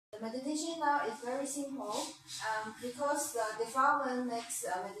meditation now is very simple because the defilement makes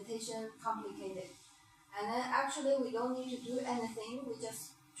meditation complicated. And then actually we don't need to do anything. We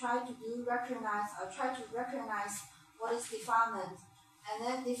just try to recognize what is defilement. And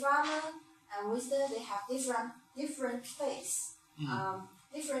then defilement and wisdom, they have different face,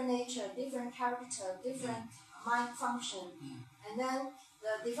 different nature, different character, different mind function. And then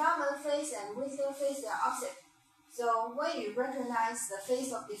the defilement face and wisdom face, they are opposite. So when you recognize the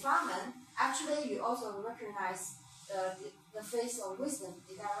face of defilement, actually you also recognize the face of wisdom.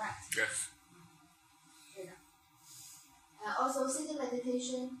 Is that right? Yes. And also sitting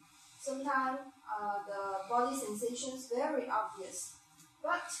meditation, sometimes the body sensations very obvious,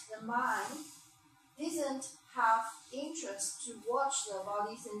 but the mind doesn't have interest to watch the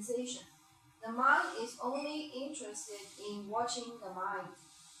body sensation. The mind is only interested in watching the mind,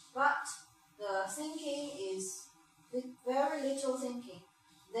 but the thinking is very little thinking.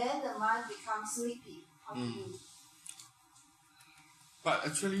 Then the mind becomes sleepy. How do you? But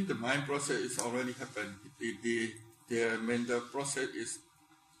actually the mind process is already happened. The mental process is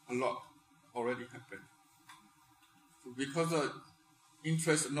a lot already happened. So because of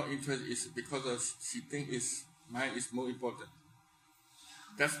interest or not interest is because of she thinks mind is more important.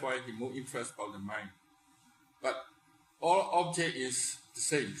 That's why he more interested about the mind. But all object is the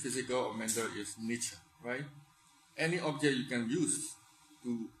same, physical or mental is nature, right? Any object you can use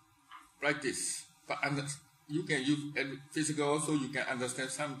to practice, but you can use physical also, you can understand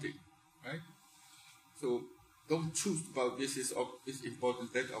something, right? So don't choose about this is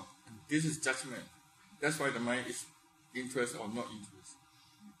important, that this is judgment. That's why the mind is interest or not interest.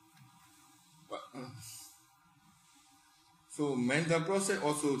 But so mental process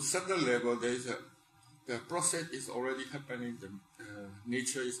also subtle level, there is the process is already happening, the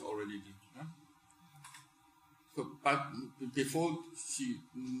nature is already there. Huh? So, but before she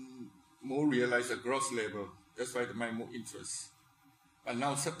more realize the gross level, that's why the mind more interest. But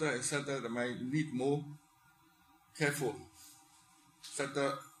now subtle and subtle, the mind need more careful.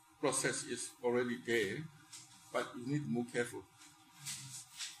 Subtle process is already there, but you need more careful.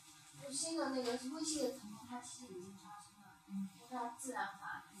 新的那个微细的层面，它其实已经发生了，它自然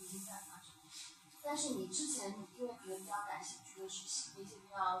法已经在发生。但是你之前因为可能比较感兴趣的是一些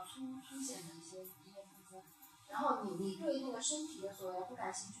比较粗显的一些部分，然后你对那个身体的所谓不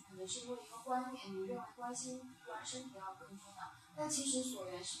感兴趣，可能是因为一个观念，你认为关身体要更重要。但其实所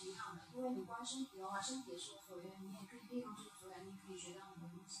缘是一样的，因为你观身体的话，身体也是个所缘，你也可以利用这个所缘，你可以学到很多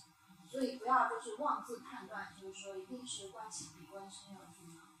东西。所以不要就是妄自判断，就是说一定是观气比观身要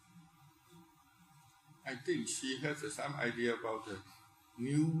重要。I think she has some idea about the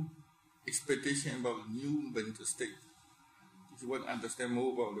new expectation about the new mental state. She want to understand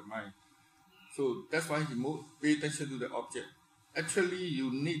more about the mind. So that's why he more pay attention to the object. Actually,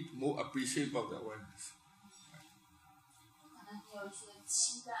 you need more appreciation about the awareness. 可能你有一些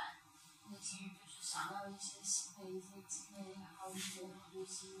期待，内心就是想要一些新的一些经验也好，一些对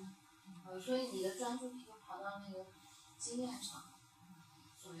心，所以你的专注力就跑到那个经验上。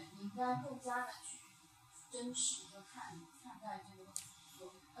所以你应该更加的去真实的看待这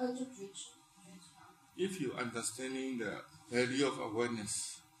个就觉知。If you understanding the value of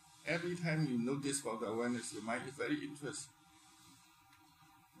awareness, every time you notice about the awareness, your mind is very interested.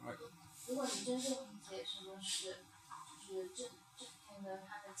 Right? 如果你真正理解什么是就是正念的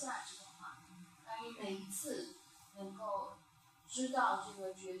它的价值的话，那你每一次能够知道这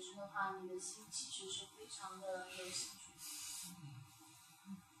个觉知的话，你的心其实是非常的有兴趣。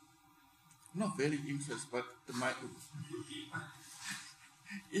Not very interested, but the mind.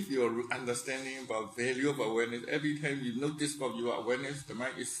 If you are understanding about value of awareness, every time you notice about your awareness, the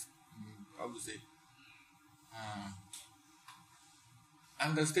mind is, how to say,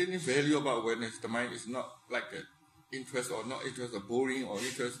 understanding value of awareness, the mind is not like that. Interest or not interest or boring or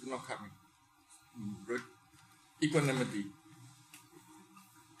interest not coming. Equanimity.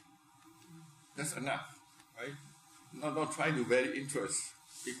 That's enough, right? Not try to very interest.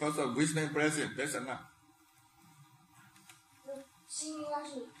 Because of wisdom present, that's enough. 心应该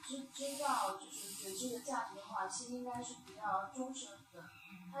是知道就是觉知的价值的话，心应该是比较忠诚的，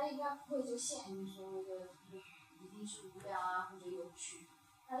它应该不会就限于所谓的一定是无聊啊或者有趣，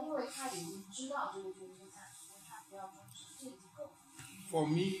它因为它已经知道这个觉知的价值，所以它比较忠诚，这已经够了。For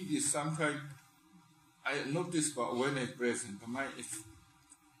me, is sometimes I notice about awareness present, the mind is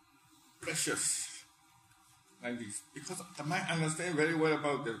precious. Like this, because the mind understands very well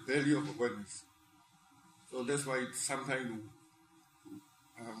about the value of awareness. So that's why sometimes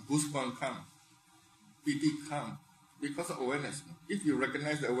goosebumps come, pity come, because of awareness. If you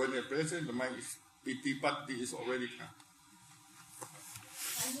recognize the awareness present, the mind is pity, but it is already come.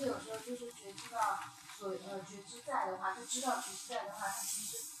 但是有时候就是觉知到觉知在的话，就知道觉知在的话，他其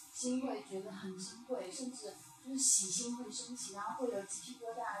实心会觉得很珍贵，甚至就是喜心会升起，然后会有鸡皮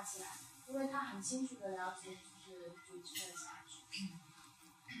疙瘩起来，因为他很清楚的了解就是觉知的价值。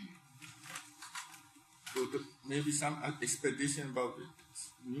So maybe some expectation about the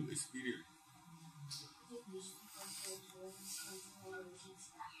new experience.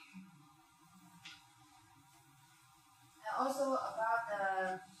 And also about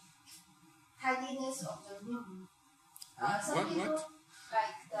the tidiness of the room. Some people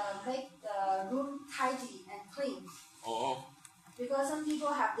make the room tidy and clean. Oh. Because some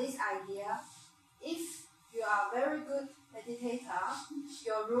people have this idea, if you are a very good meditator,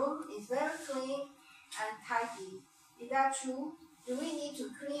 your room is very clean and tidy. Is that true? Do we need to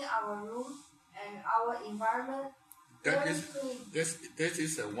clean our room and our environment? That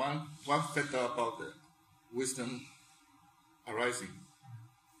is one factor about the wisdom arising.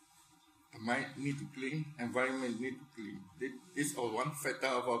 The mind need to clean, environment need to clean. This is one factor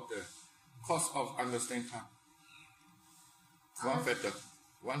about the cause of understanding.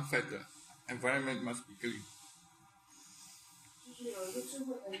 One factor. Environment must be clean.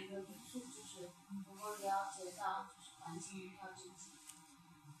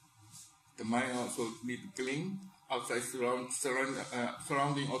 The mind also need to clean. Outside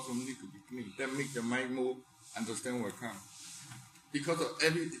surrounding also need to be clean. That makes the mind more understand what comes. Because of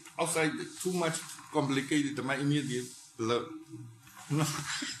outside too much complicated, the mind immediately blur.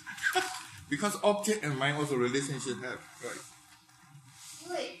 Because object and mind also relationship have, right? 因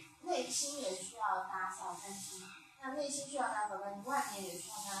为内心也需要打扫干净，那内心需要打扫干净，外面也需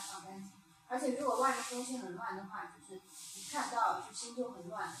要打扫干净。而且如果外面东西很乱的话，就是你看到就心就很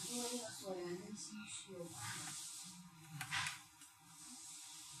乱，因为那个所缘跟心是有关的。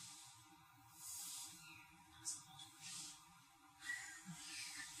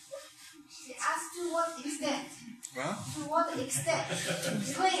She asked to what extent? Huh? To what extent?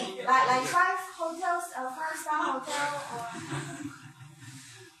 Clean, like 5 hotels, 5-star hotel, or.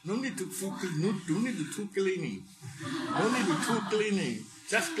 No need to too cleaning. No need to too cleaning.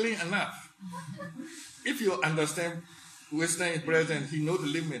 Just clean enough. If you understand wisdom is present, he knows the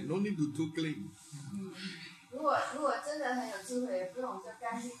limit. No need to too clean. 如果真的很有智慧，也不用就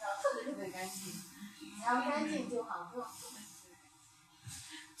干净到特别干净，只要干净就好，不用特别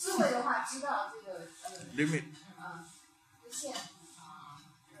智慧的话，知道这个limit. 这个限，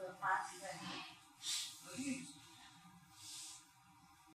这个法体在哪里，有阈值。